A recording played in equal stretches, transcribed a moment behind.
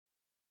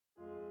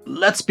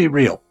Let's be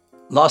real.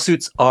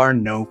 Lawsuits are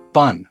no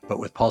fun, but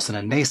with Paulson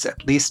and Nace,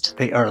 at least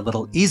they are a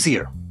little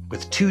easier.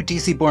 With two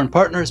DC-born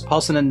partners,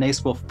 Paulson and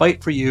Nace will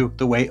fight for you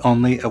the way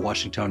only a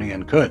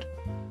Washingtonian could.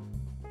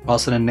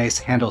 Paulson and Nace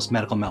handles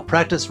medical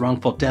malpractice,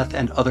 wrongful death,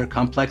 and other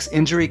complex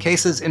injury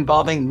cases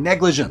involving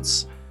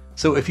negligence.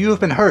 So if you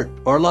have been hurt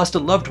or lost a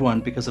loved one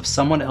because of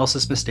someone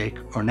else's mistake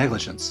or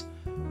negligence,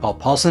 call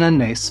Paulson and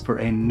Nace for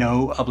a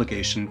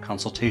no-obligation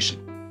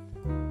consultation.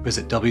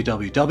 Visit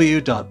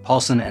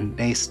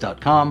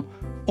www.paulsonandnace.com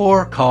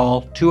or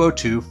call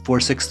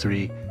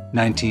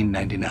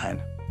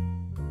 202-463-1999.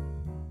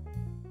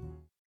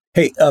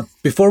 Hey,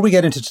 before we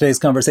get into today's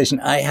conversation,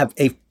 I have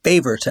a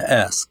favor to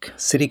ask.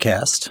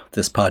 CityCast,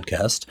 this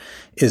podcast,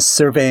 is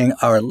surveying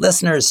our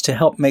listeners to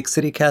help make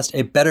CityCast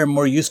a better,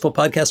 more useful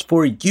podcast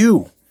for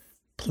you.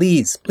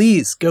 Please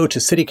go to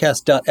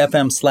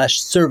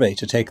citycast.fm/survey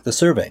to take the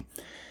survey.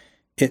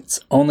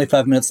 It's only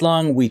 5 minutes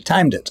long. We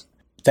timed it.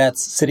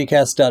 That's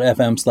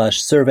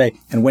citycast.fm/survey.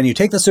 And when you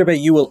take the survey,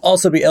 you will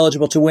also be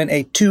eligible to win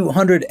a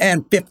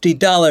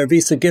 $250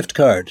 Visa gift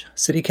card.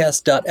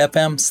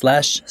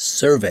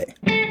 citycast.fm/survey.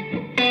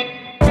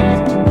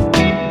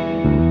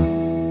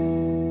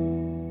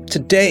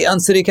 Today on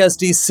CityCast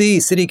DC,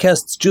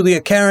 CityCast's Julia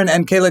Karen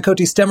and Kayla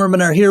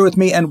Cote-Stemmerman are here with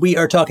me, and we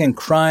are talking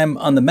crime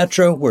on the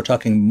Metro. We're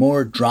talking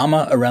more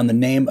drama around the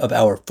name of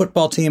our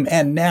football team,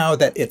 and now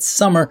that it's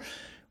summer,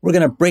 we're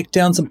going to break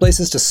down some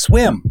places to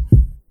swim.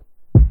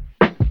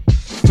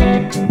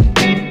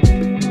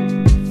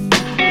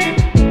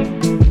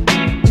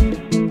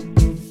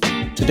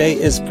 Today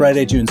is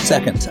Friday, June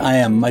 2nd. I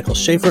am Michael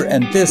Schaefer,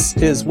 and this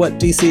is what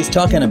DC's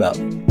talking about.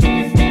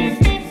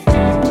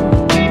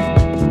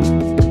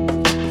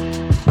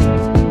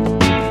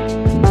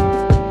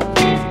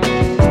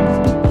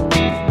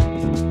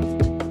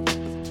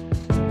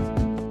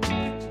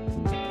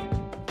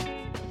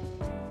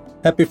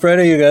 Happy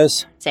Friday, you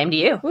guys. Same to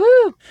you.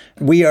 Woo!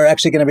 We are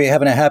actually going to be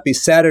having a happy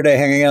Saturday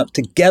hanging out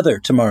together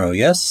tomorrow,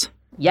 yes?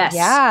 Yes.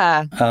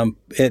 Yeah.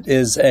 It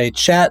is a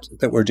chat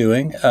that we're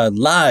doing,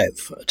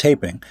 live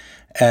taping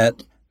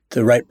at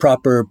the Right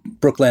Proper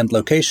Brookland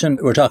location.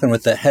 We're talking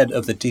with the head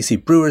of the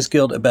DC Brewers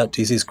Guild about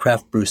DC's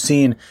craft brew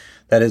scene.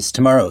 That is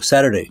tomorrow,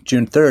 Saturday,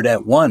 June 3rd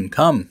at 1.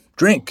 Come,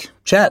 drink,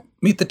 chat,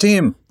 meet the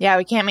team. Yeah,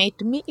 we can't wait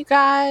to meet you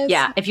guys.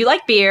 Yeah, if you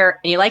like beer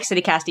and you like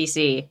CityCast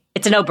DC,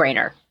 it's a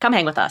no-brainer. Come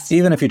hang with us.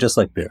 Even if you just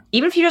like beer.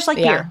 Even if you just like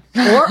beer.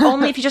 Or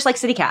only if you just like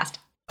CityCast.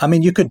 I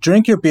mean, you could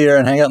drink your beer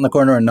and hang out in the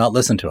corner and not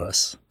listen to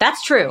us.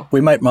 That's true.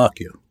 We might mock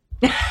you.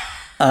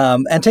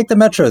 And take the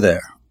Metro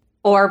there.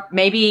 Or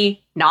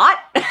maybe not.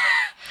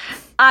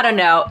 I don't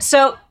know.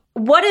 So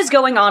what is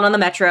going on the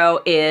Metro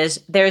is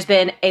there's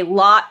been a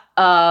lot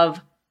of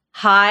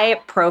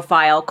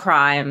high-profile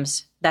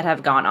crimes that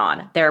have gone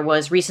on. There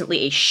was recently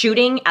a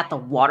shooting at the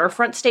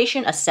waterfront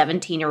station. A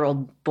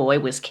 17-year-old boy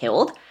was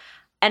killed.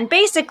 And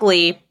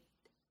basically,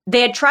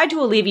 they had tried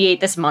to alleviate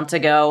this months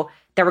ago.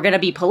 There were going to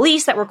be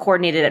police that were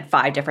coordinated at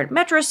 5 different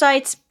Metro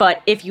sites.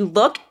 But if you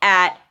look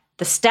at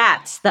the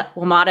stats that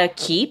WMATA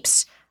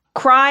keeps,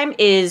 crime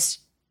is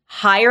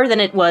higher than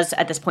it was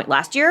at this point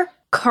last year.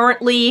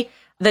 Currently,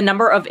 the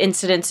number of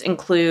incidents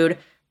include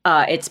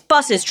it's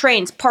buses,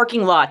 trains,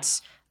 parking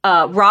lots.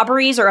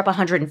 Robberies are up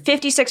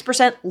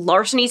 156%.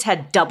 Larcenies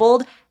had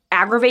doubled.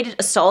 Aggravated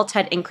assaults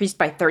had increased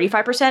by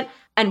 35%.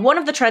 And one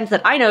of the trends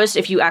that I noticed,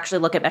 if you actually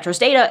look at Metro's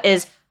data,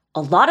 is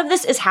a lot of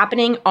this is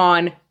happening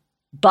on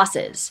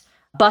buses.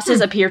 Buses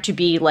appear to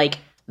be like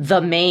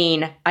the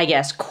main, I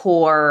guess,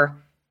 core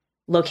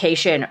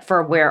location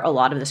for where a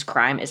lot of this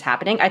crime is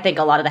happening. I think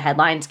a lot of the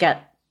headlines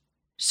get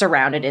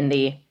surrounded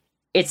in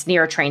it's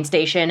near a train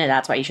station and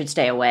that's why you should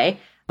stay away.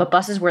 But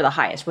buses were the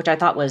highest, which I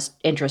thought was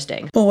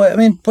interesting. Well, I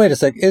mean, wait a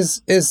sec.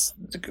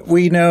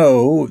 We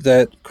know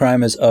that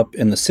crime is up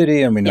in the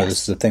city, and we know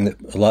this is a thing that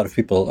a lot of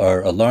people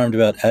are alarmed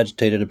about,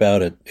 agitated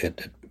about.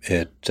 It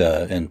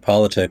in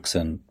politics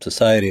and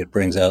society, it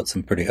brings out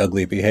some pretty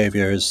ugly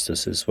behaviors.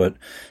 This is what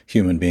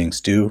human beings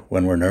do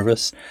when we're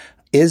nervous.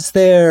 Is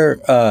there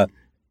a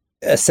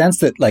sense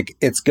that like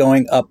it's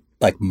going up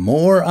like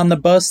more on the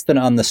bus than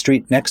on the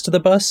street next to the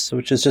bus,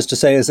 which is just to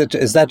say, is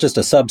that just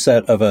a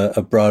subset of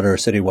a broader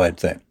citywide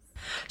thing?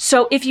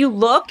 So if you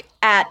look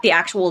at the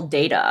actual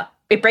data,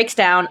 it breaks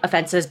down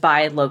offenses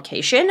by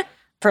location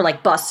for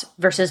like bus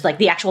versus like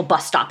the actual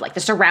bus stop, like the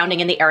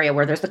surrounding in the area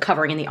where there's the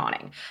covering and the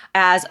awning.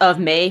 As of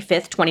May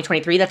 5th,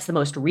 2023, that's the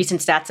most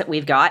recent stats that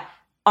we've got.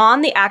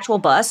 On the actual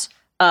bus,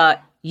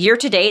 year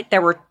to date,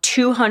 there were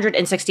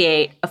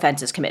 268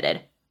 offenses committed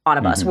on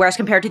a bus, whereas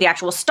compared to the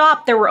actual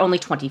stop, there were only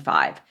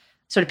 25.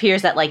 So it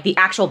appears that like the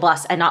actual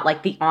bus and not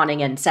like the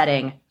awning and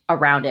setting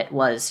around it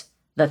was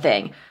the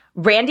thing.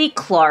 Randy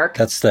Clark.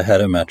 That's the head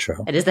of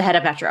Metro. It is the head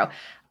of Metro.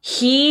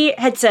 He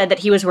had said that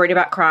he was worried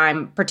about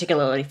crime,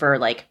 particularly for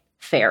like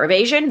fare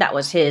evasion. That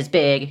was his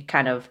big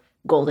kind of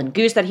golden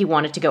goose that he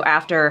wanted to go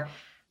after.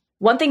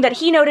 One thing that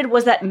he noted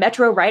was that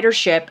Metro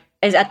ridership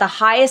is at the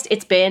highest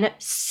it's been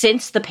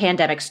since the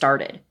pandemic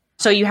started.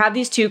 So you have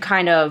these two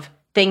kind of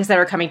things that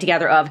are coming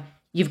together of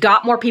you've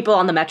got more people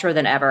on the Metro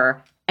than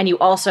ever, and you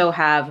also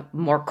have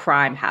more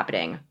crime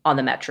happening on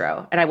the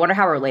metro. And I wonder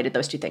how related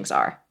those two things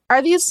are.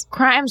 Are these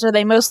crimes, are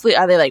they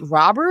like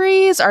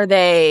robberies? Are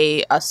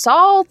they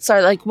assaults?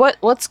 Are like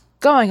what's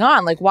going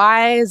on? Like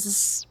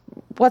what's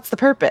the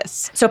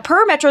purpose? So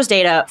per Metro's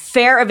data,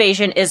 fare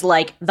evasion is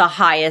like the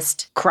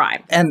highest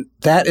crime. And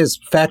that is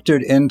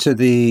factored into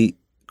the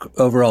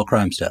overall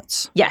crime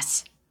stats.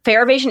 Yes.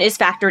 Fare evasion is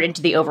factored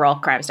into the overall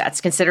crime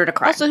stats, considered a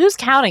crime. Also, who's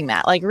counting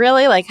that? Like,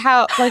 really? Like,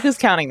 who's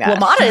counting that?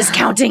 WMATA is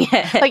counting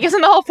it. Like,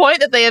 isn't the whole point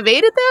that they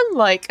evaded them?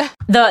 Like,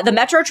 the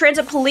Metro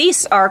Transit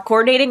Police are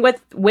coordinating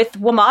with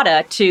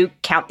WMATA to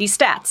count these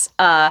stats.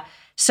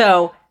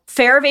 So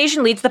fare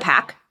evasion leads the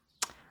pack.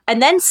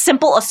 And then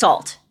simple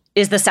assault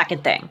is the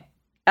second thing.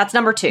 That's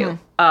number 2,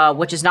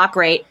 which is not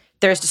great.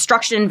 There's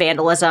destruction and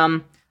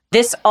vandalism.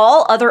 This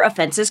all other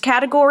offenses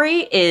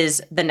category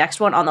is the next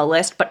one on the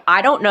list, but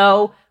I don't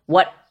know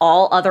what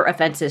all other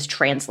offenses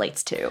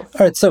translates to. All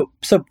right. So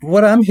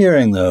what I'm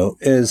hearing, though,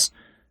 is,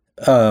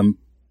 you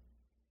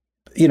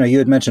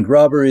had mentioned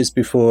robberies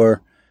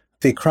before.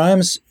 The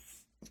crimes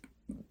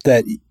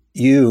that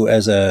you,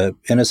 as a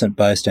innocent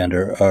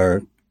bystander,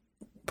 are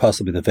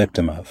possibly the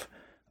victim of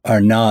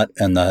are not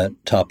in the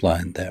top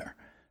line there.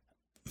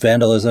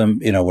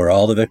 Vandalism, we're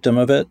all the victim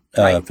of it.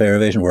 Right. Fare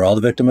evasion, we're all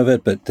the victim of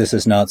it. But this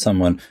is not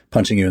someone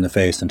punching you in the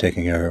face and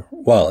taking your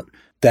wallet.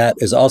 That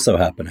is also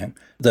happening.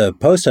 The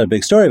Post had a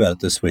big story about it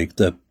this week.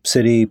 The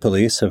city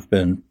police have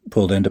been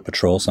pulled in to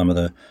patrol some of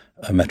the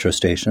metro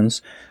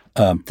stations.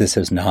 This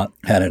has not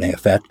had any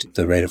effect.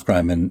 The rate of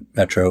crime in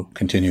Metro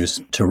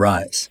continues to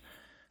rise.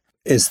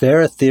 Is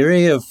there a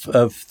theory of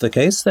the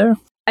case there?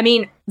 I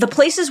mean, the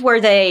places where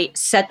they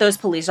set those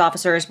police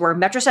officers were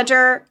Metro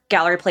Center,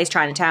 Gallery Place,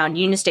 Chinatown,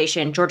 Union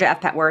Station, Georgia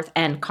F. Petworth,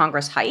 and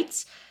Congress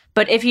Heights.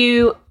 But if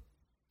you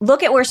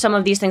look at where some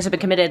of these things have been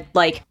committed,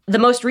 like the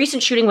most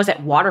recent shooting was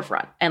at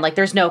Waterfront, and like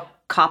there's no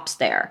cops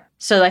there.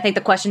 So I think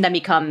the question then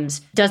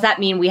becomes, does that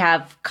mean we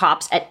have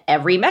cops at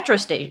every metro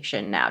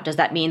station now? Does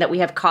that mean that we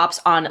have cops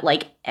on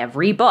like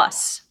every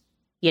bus?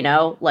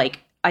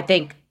 I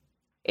think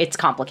it's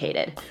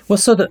complicated. Well,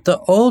 so the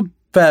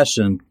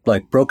old-fashioned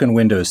like broken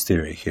windows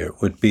theory here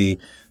would be,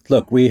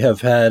 look, we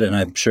have had, and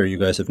I'm sure you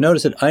guys have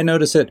noticed it, I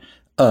notice it,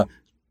 the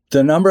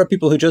number of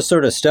people who just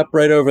sort of step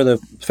right over the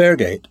fare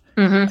gate.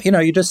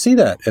 Mm-hmm. You just see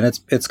that, and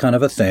it's kind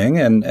of a thing,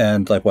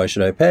 and like, why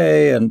should I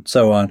pay, and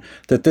so on,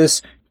 that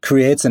this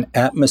creates an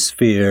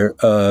atmosphere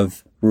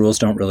of rules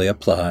don't really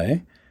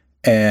apply,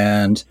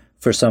 and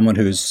for someone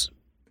who's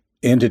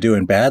into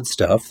doing bad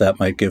stuff, that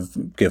might give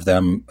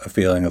them a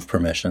feeling of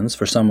permissions.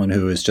 For someone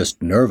who is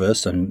just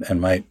nervous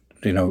and might,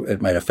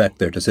 it might affect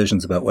their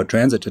decisions about what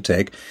transit to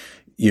take,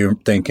 you're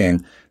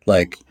thinking,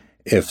 like,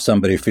 if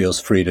somebody feels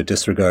free to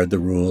disregard the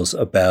rules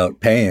about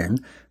paying,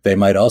 they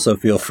might also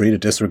feel free to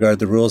disregard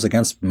the rules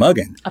against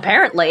mugging.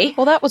 Apparently.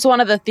 Well, that was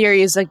one of the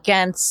theories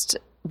against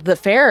the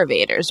fare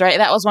evaders, right?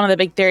 That was one of the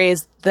big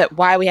theories that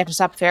why we have to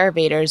stop fare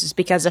evaders is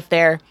because if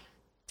they're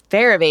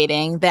fare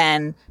evading,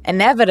 then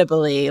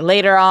inevitably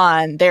later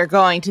on they're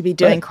going to be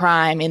doing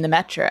crime in the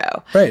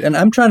metro. Right. And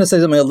I'm trying to say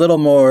something a little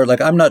more,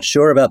 like, I'm not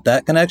sure about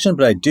that connection,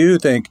 but I do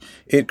think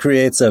it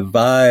creates a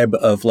vibe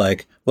of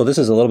like, well, this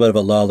is a little bit of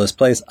a lawless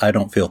place. I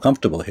don't feel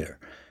comfortable here.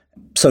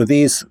 So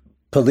these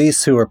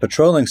police who are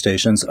patrolling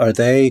stations, are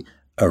they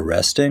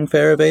arresting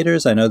fare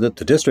evaders? I know that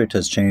the district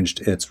has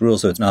changed its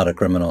rules, so it's not a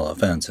criminal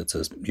offense.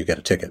 You get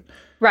a ticket.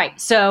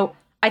 Right. So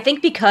I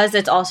think because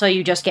it's also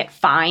you just get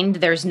fined,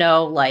 there's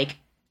no like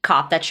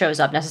cop that shows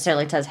up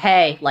necessarily and says,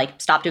 hey, like,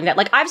 stop doing that.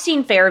 Like, I've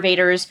seen fare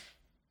evaders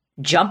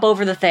jump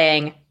over the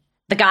thing.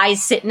 The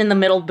guy's sitting in the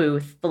middle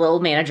booth, the little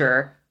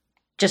manager,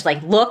 just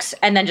like looks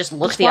and then just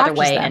looks the other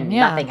way and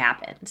nothing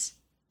happens.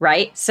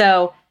 Right.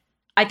 So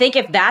I think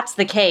if that's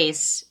the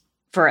case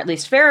for at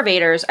least fare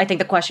evaders, I think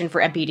the question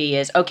for MPD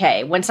is,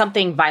 okay, when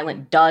something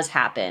violent does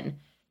happen,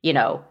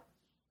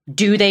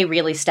 do they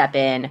really step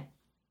in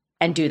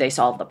and do they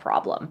solve the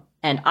problem?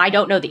 And I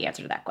don't know the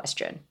answer to that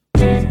question.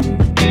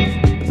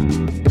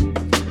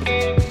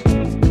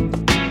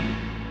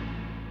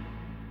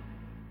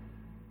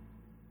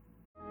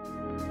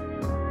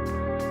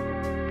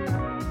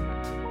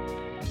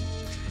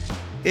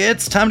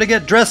 It's time to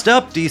get dressed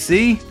up,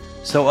 DC!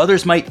 So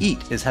Others Might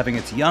Eat is having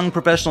its Young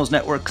Professionals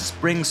Network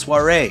Spring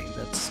Soiree.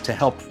 That's to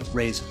help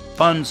raise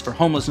funds for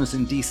homelessness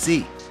in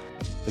DC.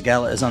 The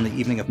gala is on the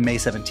evening of May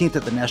 17th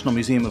at the National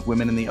Museum of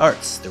Women in the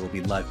Arts. There will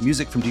be live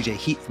music from DJ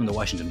Heat from the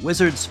Washington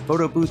Wizards,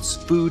 photo booths,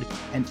 food,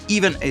 and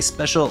even a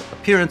special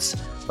appearance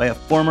by a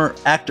former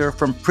actor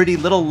from Pretty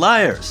Little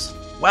Liars.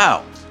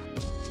 Wow!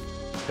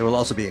 There will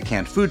also be a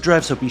canned food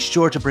drive, so be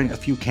sure to bring a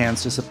few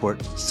cans to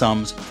support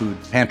SUM's Food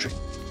Pantry.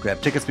 Grab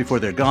tickets before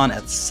they're gone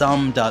at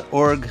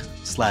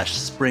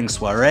sum.org/spring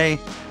soiree.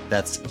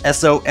 That's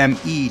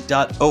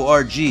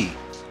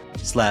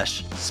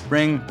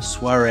SOME.org/spring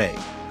soiree.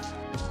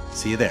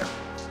 See you there.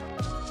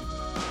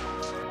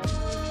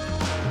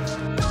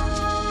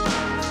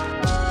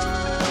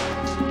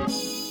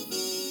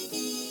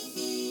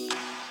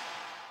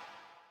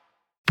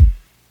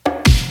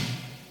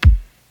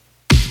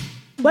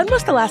 When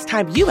was the last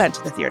time you went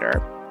to the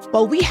theater?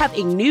 Well, we have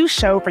a new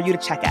show for you to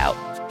check out.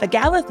 The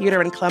Gala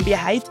Theater in Columbia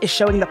Heights is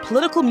showing the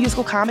political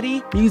musical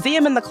comedy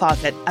Museum in the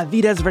Closet,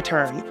 Evita's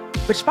Return,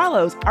 which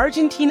follows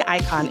Argentine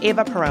icon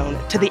Eva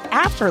Perón to the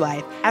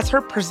afterlife as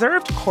her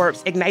preserved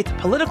corpse ignites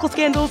political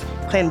scandals,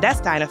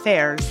 clandestine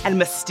affairs, and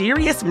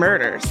mysterious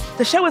murders.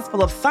 The show is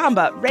full of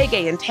samba,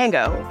 reggae, and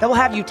tango that will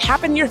have you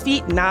tapping your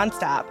feet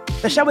nonstop.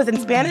 The show is in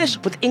Spanish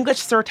with English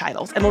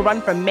surtitles and will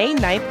run from May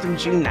 9th through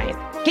June 9th.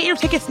 Get your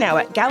tickets now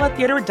at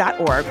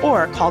galatheater.org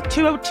or call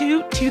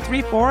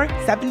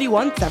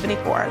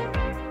 202-234-7174.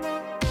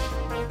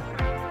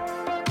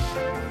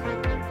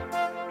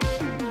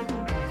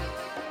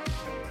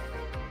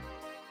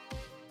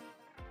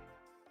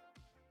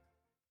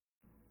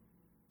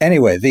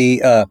 Anyway,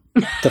 the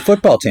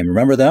football team,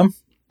 remember them?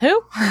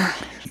 Who?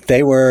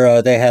 They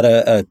had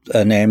a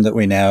name that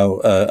we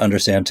now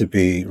understand to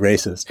be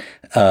racist,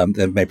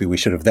 that maybe we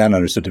should have then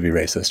understood to be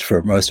racist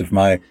for most of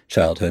my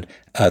childhood.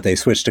 They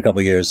switched a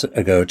couple years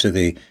ago to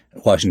the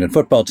Washington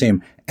football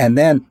team. And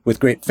then with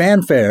great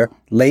fanfare,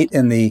 late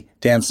in the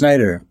Dan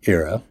Snyder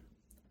era,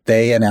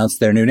 they announced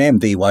their new name,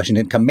 the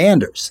Washington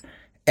Commanders.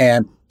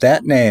 And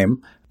that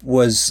name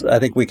was, I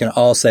think we can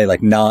all say,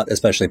 like, not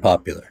especially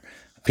popular.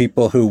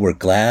 People who were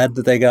glad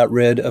that they got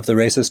rid of the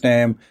racist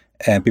name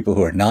and people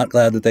who are not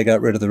glad that they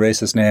got rid of the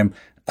racist name,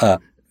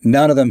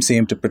 none of them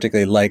seem to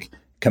particularly like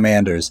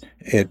Commanders.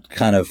 It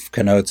kind of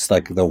connotes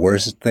like the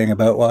worst thing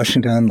about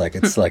Washington. Like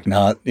it's like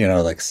not,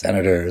 like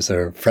senators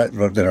or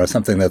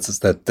something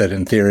that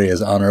in theory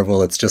is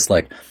honorable. It's just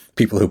like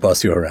people who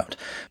boss you around.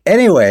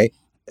 Anyway,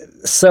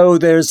 so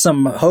there's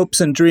some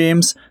hopes and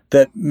dreams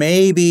that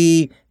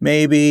maybe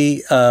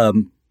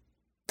the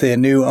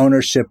new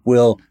ownership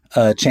will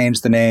change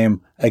the name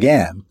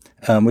again,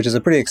 which is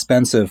a pretty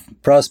expensive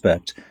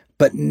prospect.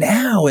 But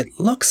now it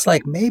looks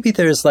like maybe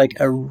there's like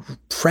a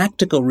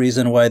practical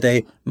reason why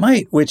they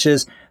might, which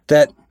is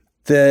that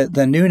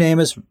the new name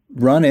has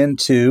run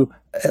into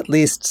at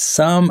least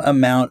some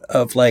amount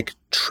of like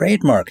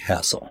trademark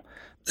hassle.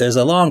 There's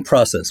a long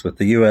process with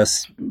the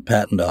U.S.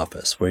 Patent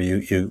Office where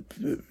you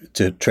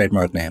to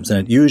trademark names.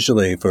 And it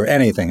usually, for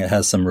anything, it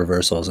has some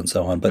reversals and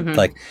so on. But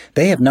like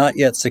they have not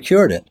yet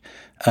secured it.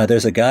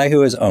 There's a guy who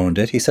has owned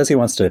it. He says he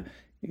wants to.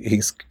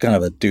 He's kind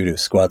of a dude who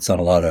squats on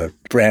a lot of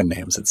brand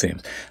names, it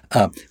seems.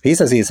 He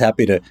says he's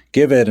happy to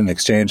give it in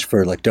exchange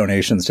for like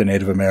donations to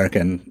Native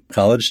American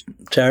college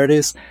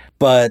charities.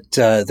 But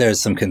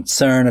there's some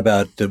concern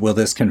about will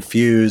this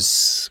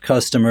confuse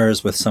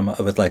customers with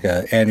like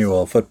an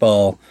annual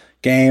football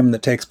game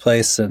that takes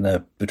place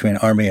between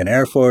Army and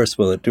Air Force?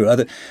 Will it do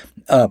other?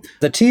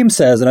 The team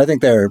says, and I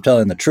think they're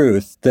telling the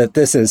truth, that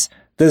this is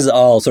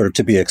all sort of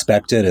to be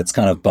expected. It's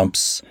kind of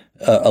bumps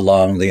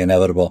along the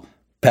inevitable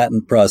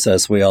patent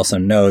process. We also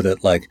know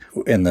that, like,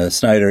 in the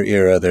Snyder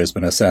era, there's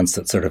been a sense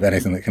that sort of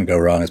anything that can go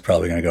wrong is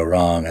probably going to go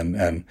wrong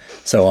and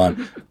so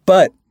on.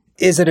 But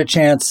is it a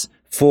chance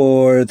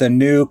for the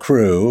new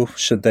crew,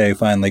 should they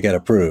finally get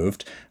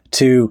approved,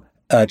 to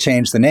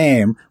change the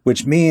name,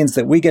 which means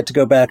that we get to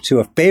go back to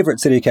a favorite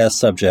CityCast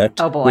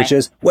subject, which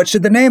is, what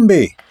should the name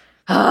be?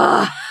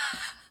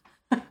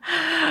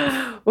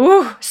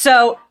 Ooh,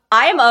 so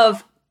I am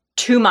of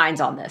two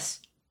minds on this.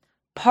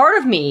 Part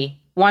of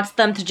me wants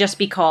them to just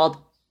be called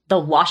the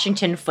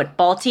Washington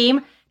football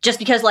team, just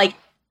because, like,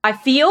 I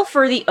feel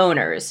for the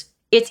owners,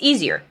 it's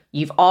easier.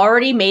 You've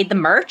already made the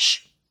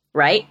merch,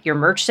 right? Your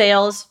merch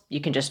sales,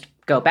 you can just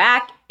go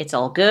back. It's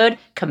all good.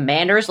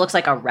 Commanders looks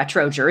like a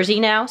retro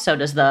jersey now. So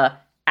does the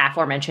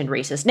aforementioned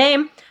racist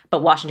name,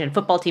 but Washington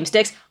football team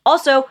sticks.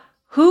 Also,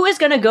 who is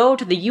going to go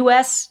to the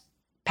U.S.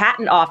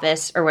 Patent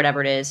Office or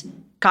whatever it is,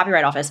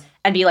 Copyright Office,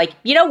 and be like,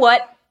 you know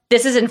what?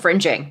 This is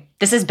infringing.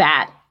 This is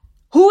bad.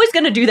 Who is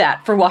going to do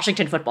that for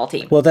Washington football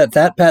team? Well,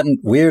 that patent,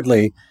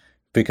 weirdly,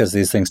 because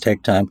these things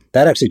take time,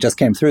 that actually just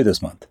came through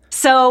this month.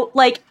 So,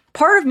 like,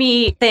 part of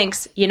me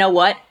thinks, you know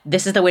what?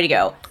 This is the way to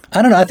go.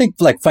 I don't know. I think,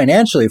 like,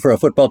 financially for a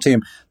football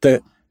team,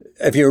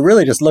 if you're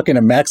really just looking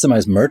to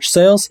maximize merch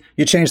sales,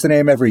 you change the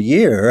name every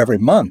year or every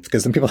month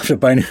because then people have to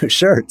buy new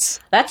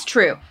shirts. That's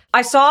true.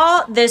 I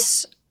saw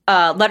this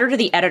letter to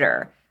the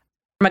editor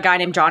from a guy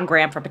named John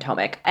Graham from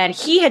Potomac, and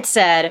he had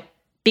said,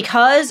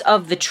 because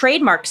of the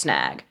trademark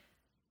snag,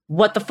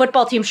 what the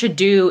football team should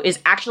do is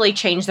actually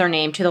change their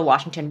name to the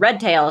Washington Red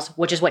Tails,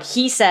 which is what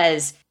he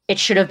says it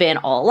should have been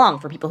all along.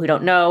 For people who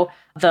don't know,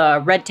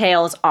 the Red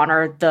Tails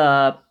honor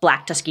the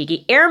Black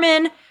Tuskegee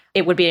Airmen.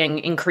 It would be an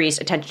increased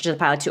attention to the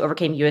pilots who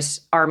overcame U.S.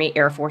 Army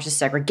Air Force's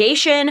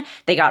segregation.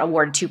 They got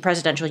awarded 2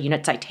 presidential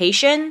unit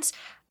citations.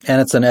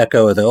 And it's an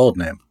echo of the old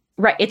name.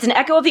 Right. It's an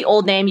echo of the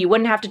old name. You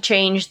wouldn't have to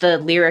change the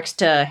lyrics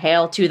to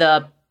Hail to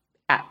the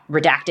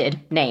redacted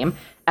name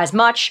as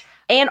much.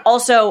 And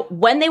also,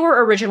 when they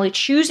were originally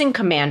choosing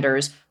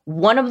commanders,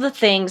 one of the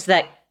things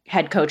that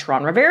head coach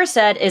Ron Rivera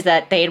said is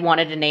that they had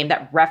wanted a name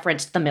that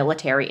referenced the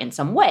military in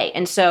some way.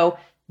 And so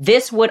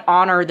this would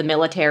honor the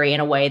military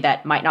in a way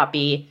that might not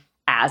be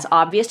as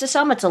obvious to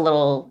some. It's a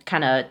little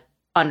kind of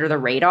under the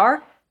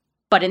radar.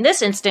 But in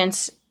this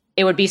instance,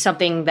 it would be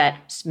something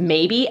that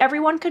maybe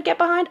everyone could get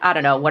behind. I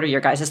don't know. What are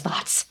your guys'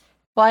 thoughts?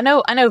 Well,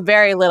 I know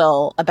very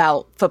little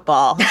about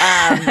football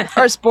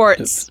or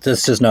sports.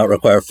 This does not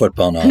require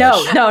football knowledge.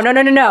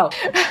 No.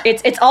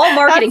 It's all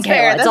marketing,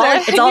 Kayla.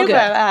 It's all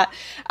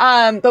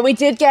good. But we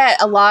did get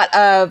a lot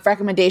of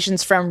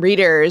recommendations from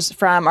readers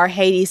from our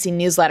Hey DC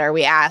newsletter.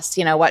 We asked,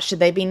 what should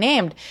they be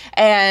named?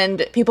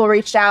 And people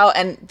reached out,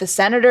 and the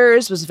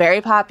Senators was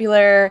very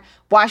popular.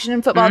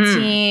 Washington football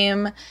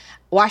team.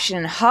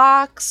 Washington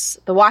Hawks,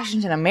 the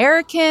Washington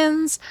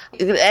Americans.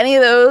 Any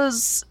of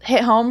those hit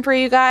home for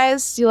you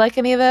guys? Do you like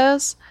any of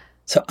those?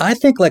 So I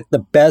think like the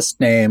best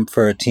name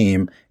for a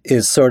team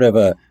is sort of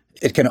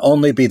it can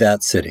only be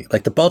that city.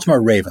 Like the Baltimore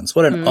Ravens.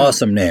 What an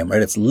awesome name,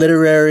 right? It's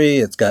literary.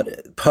 It's got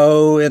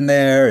Poe in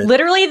there.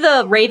 Literally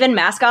the Raven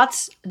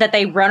mascots that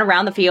they run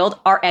around the field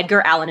are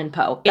Edgar Allan and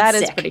Poe. That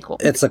is sick. pretty cool.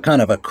 It's a kind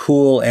of a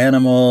cool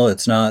animal.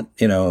 It's not,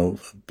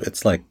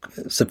 it's like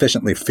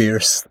sufficiently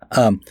fierce.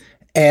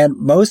 And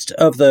most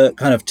of the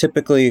kind of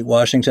typically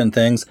Washington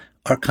things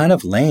are kind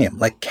of lame,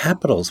 like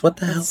capitals. What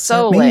the hell does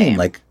that mean? Lame.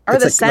 Like, Or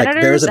it's the like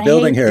Senators? there's a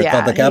building here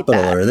called the I hate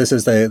Capitol, that. or this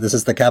is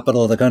the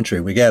capital of the country.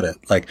 We get it.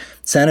 Like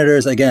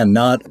Senators, again,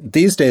 not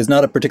these days,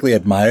 not a particularly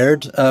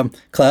admired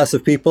class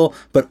of people,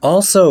 but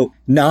also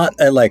not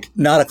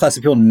a class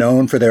of people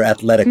known for their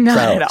athletic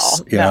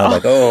prowess.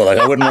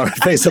 I wouldn't want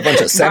to face a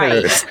bunch of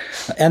senators.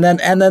 Right. And then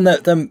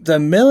the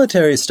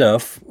military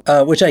stuff,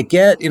 which I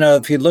get.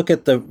 If you look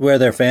at where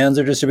their fans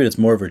are distributed, it's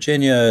more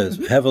Virginia,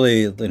 it's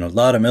heavily, a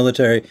lot of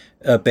military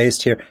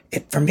based here.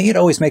 For me, it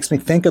always makes me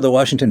think of the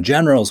Washington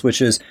Generals,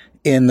 which is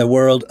in the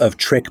world of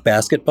trick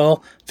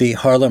basketball. The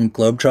Harlem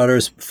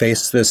Globetrotters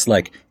face this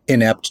like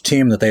inept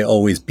team that they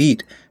always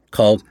beat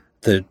called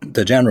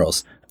the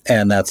Generals.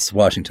 And that's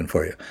Washington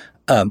for you.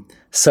 I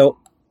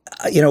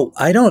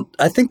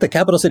think the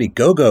capital city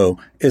Go-Go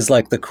is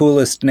like the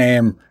coolest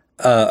name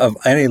of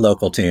any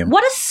local team.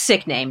 What a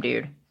sick name,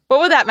 dude.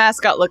 What would that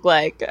mascot look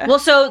like? Well,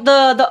 so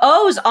the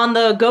O's on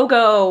the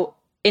Go-Go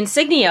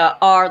insignia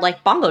are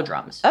like bongo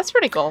drums. That's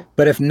pretty cool.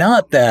 But if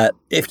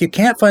you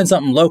can't find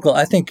something local,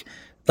 I think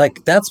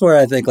that's where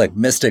I think like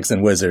Mystics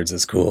and Wizards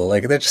is cool.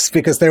 Like they're just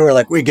because they were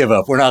like, we give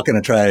up. We're not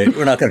going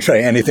to try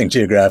anything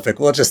geographic.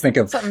 We'll just think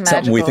of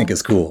something we think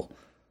is cool.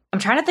 I'm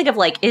trying to think of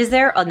like, is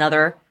there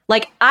another,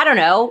 like, I don't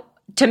know.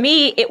 To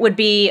me, it would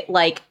be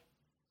like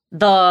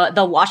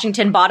the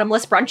Washington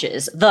bottomless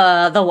brunches,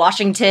 the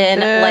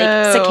Washington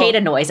like cicada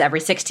noise every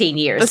 16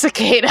 years. The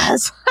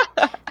cicadas.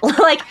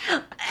 Like,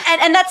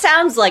 and that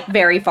sounds like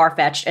very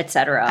far-fetched,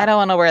 etc. I don't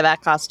want to wear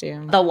that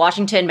costume. The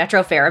Washington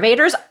Metro Fair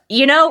Evaders,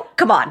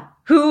 come on.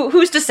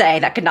 Who's to say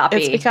that could not be?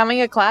 It's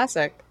becoming a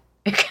classic.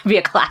 It could be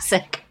a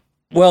classic.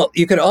 Well,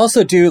 you could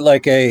also do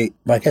I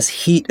guess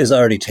Heat is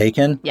already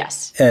taken.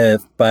 Yes.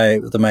 By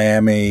the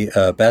Miami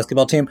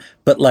basketball team,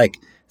 but like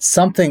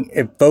something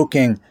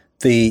evoking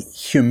the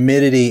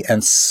humidity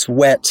and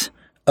sweat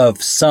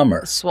of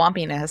summer.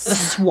 Swampiness. The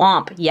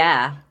swamp,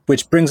 yeah.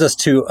 Which brings us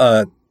to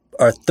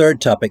our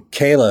third topic.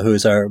 Kayla,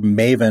 who's our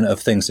maven of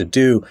things to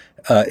do,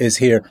 is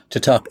here to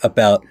talk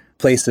about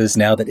places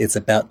now that it's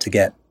about to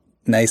get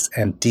nice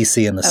and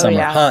DC in the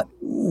summer hot,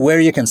 where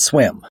you can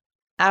swim.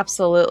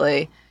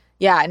 Absolutely.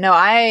 Yeah, no,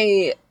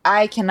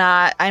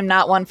 I'm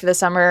not one for the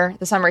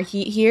summer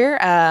heat here.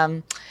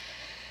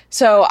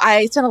 So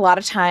I spend a lot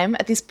of time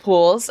at these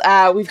pools.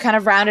 We've kind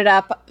of rounded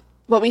up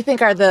what we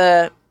think are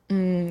the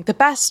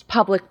best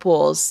public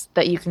pools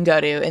that you can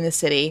go to in the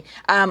city.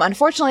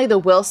 Unfortunately, the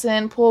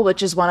Wilson pool,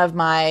 which is one of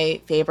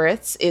my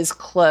favorites, is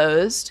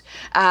closed.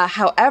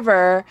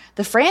 However,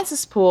 the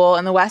Francis pool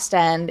in the West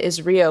End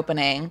is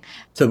reopening.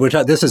 So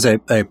this is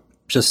a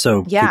just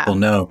so people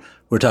know,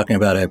 we're talking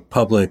about a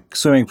public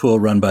swimming pool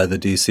run by the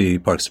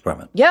DC Parks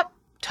Department. Yep.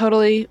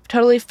 Totally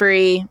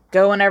free.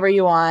 Go whenever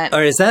you want. All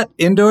right, is that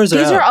indoors or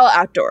These out? are all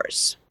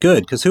outdoors.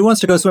 Good, because who wants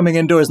to go swimming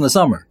indoors in the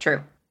summer?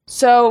 True.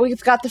 So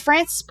we've got the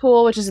Francis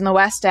pool, which is in the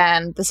West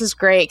End. This is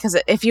great because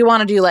if you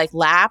want to do like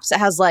laps, it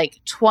has like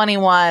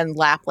 21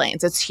 lap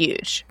lanes. It's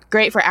huge.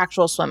 Great for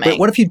actual swimming. But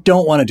what if you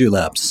don't want to do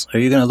laps? Are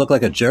you going to look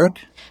like a jerk?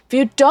 If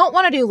you don't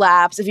want to do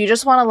laps, if you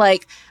just want to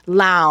like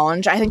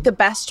lounge, I think the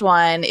best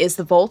one is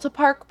the Volta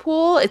Park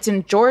pool. It's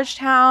in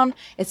Georgetown.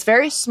 It's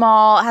very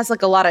small. It has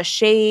like a lot of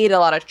shade, a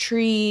lot of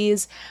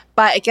trees,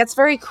 but it gets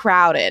very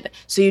crowded.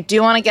 So you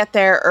do want to get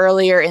there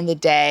earlier in the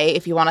day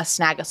if you want to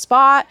snag a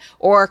spot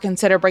or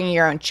consider bringing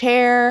your own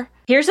chair.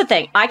 Here's the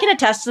thing. I can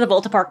attest to the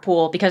Volta Park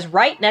pool because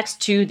right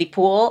next to the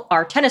pool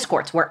are tennis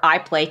courts where I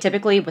play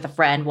typically with a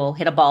friend. We'll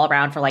hit a ball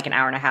around for like an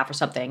hour and a half or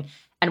something.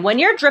 And when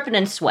you're dripping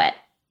in sweat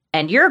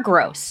and you're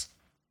gross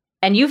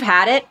and you've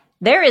had it,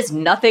 there is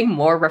nothing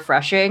more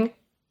refreshing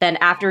than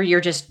after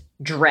you're just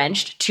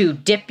drenched to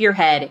dip your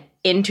head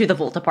into the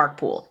Volta Park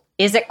pool.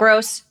 Is it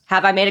gross?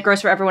 Have I made it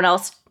gross for everyone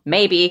else?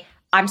 Maybe.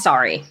 I'm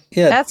sorry.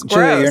 Yeah, that's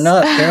Julia, gross. you're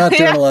not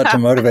doing a lot to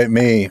motivate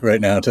me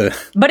right now to.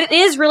 But it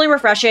is really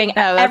refreshing.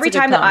 Every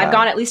time that I've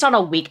gone, at least on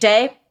a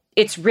weekday,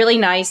 it's really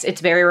nice.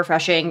 It's very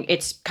refreshing.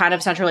 It's kind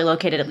of centrally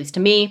located, at least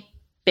to me.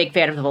 Big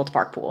fan of the Volta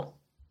Park pool.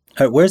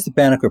 All right, where's the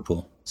Banneker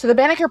pool? So the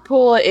Banneker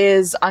pool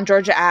is on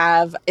Georgia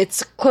Ave.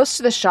 It's close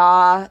to the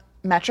Shaw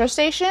metro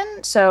station,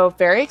 so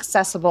very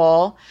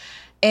accessible.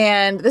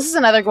 And this is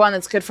another one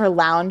that's good for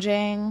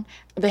lounging.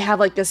 They have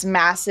like this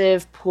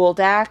massive pool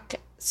deck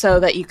so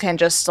that you can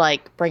just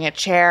like bring a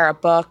chair, a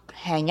book,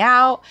 hang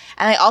out.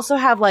 And they also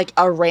have like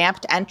a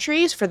ramped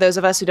entries for those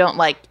of us who don't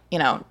like,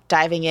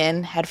 diving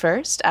in head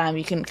first.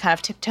 You can kind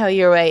of tiptoe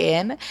your way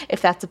in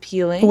if that's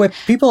appealing. Wait,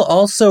 people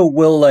also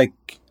will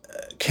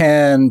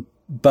can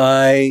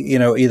buy,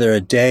 either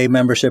a day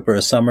membership or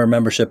a summer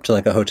membership to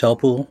like a hotel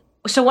pool.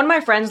 So one of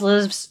my friends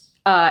lives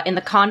in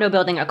the condo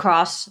building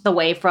across the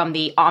way from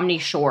the Omni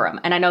Showroom.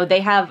 And I know they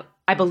have,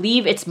 I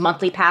believe it's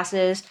monthly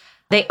passes.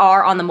 They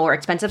are on the more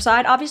expensive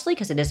side, obviously,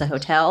 because it is a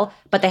hotel,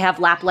 but they have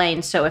lap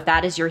lanes. So if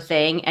that is your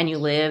thing and you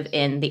live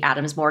in the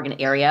Adams Morgan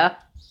area,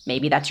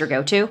 maybe that's your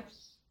go-to.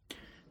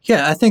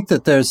 Yeah, I think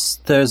that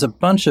there's a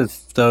bunch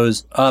of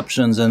those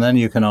options, and then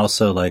you can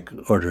also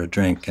order a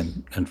drink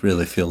and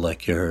really feel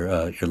like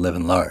you're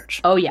living large.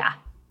 Oh yeah,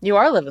 you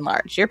are living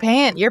large. You're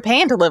paying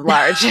to live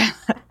large.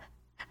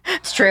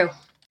 It's true.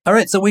 All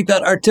right, so we've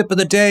got our tip of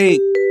the day.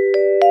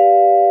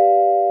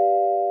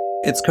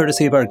 It's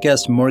courtesy of our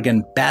guest,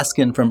 Morgan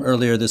Baskin, from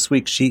earlier this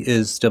week. She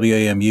is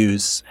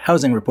WAMU's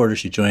housing reporter.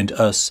 She joined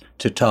us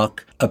to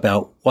talk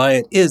about why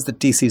it is that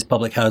DC's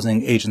public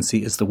housing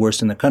agency is the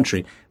worst in the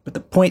country. But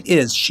the point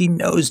is, she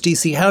knows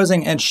DC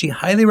housing, and she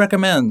highly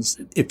recommends,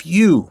 if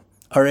you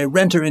are a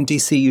renter in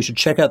DC, you should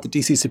check out the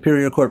DC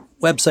Superior Court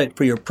website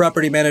for your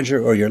property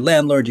manager or your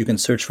landlord. You can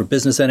search for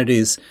business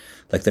entities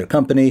like their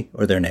company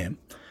or their name.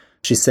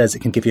 She says it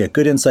can give you a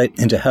good insight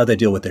into how they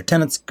deal with their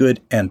tenants,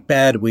 good and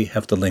bad. We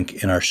have the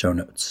link in our show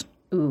notes.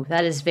 Ooh,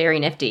 that is very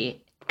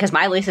nifty. Because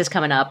my lease is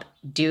coming up.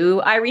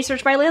 Do I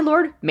research my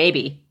landlord?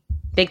 Maybe.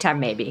 Big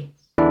time maybe.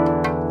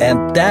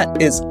 And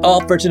that is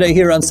all for today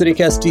here on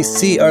CityCast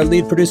DC. Our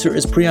lead producer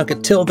is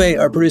Priyanka Tilve.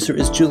 Our producer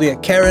is Julia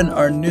Karen.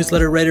 Our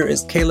newsletter writer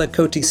is Kayla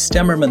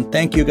Cote-Stemmerman.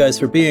 Thank you guys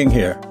for being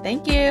here.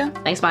 Thank you.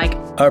 Thanks, Mike.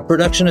 Our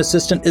production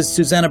assistant is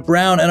Susanna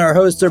Brown, and our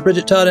hosts are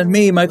Bridget Todd and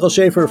me, Michael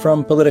Schaefer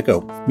from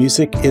Politico.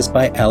 Music is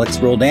by Alex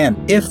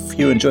Roldan. If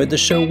you enjoyed the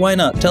show, why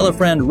not tell a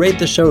friend, rate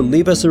the show,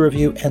 leave us a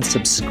review, and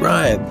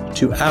subscribe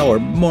to our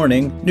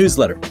morning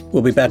newsletter.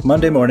 We'll be back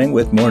Monday morning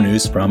with more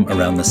news from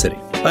around the city.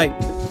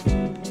 Bye.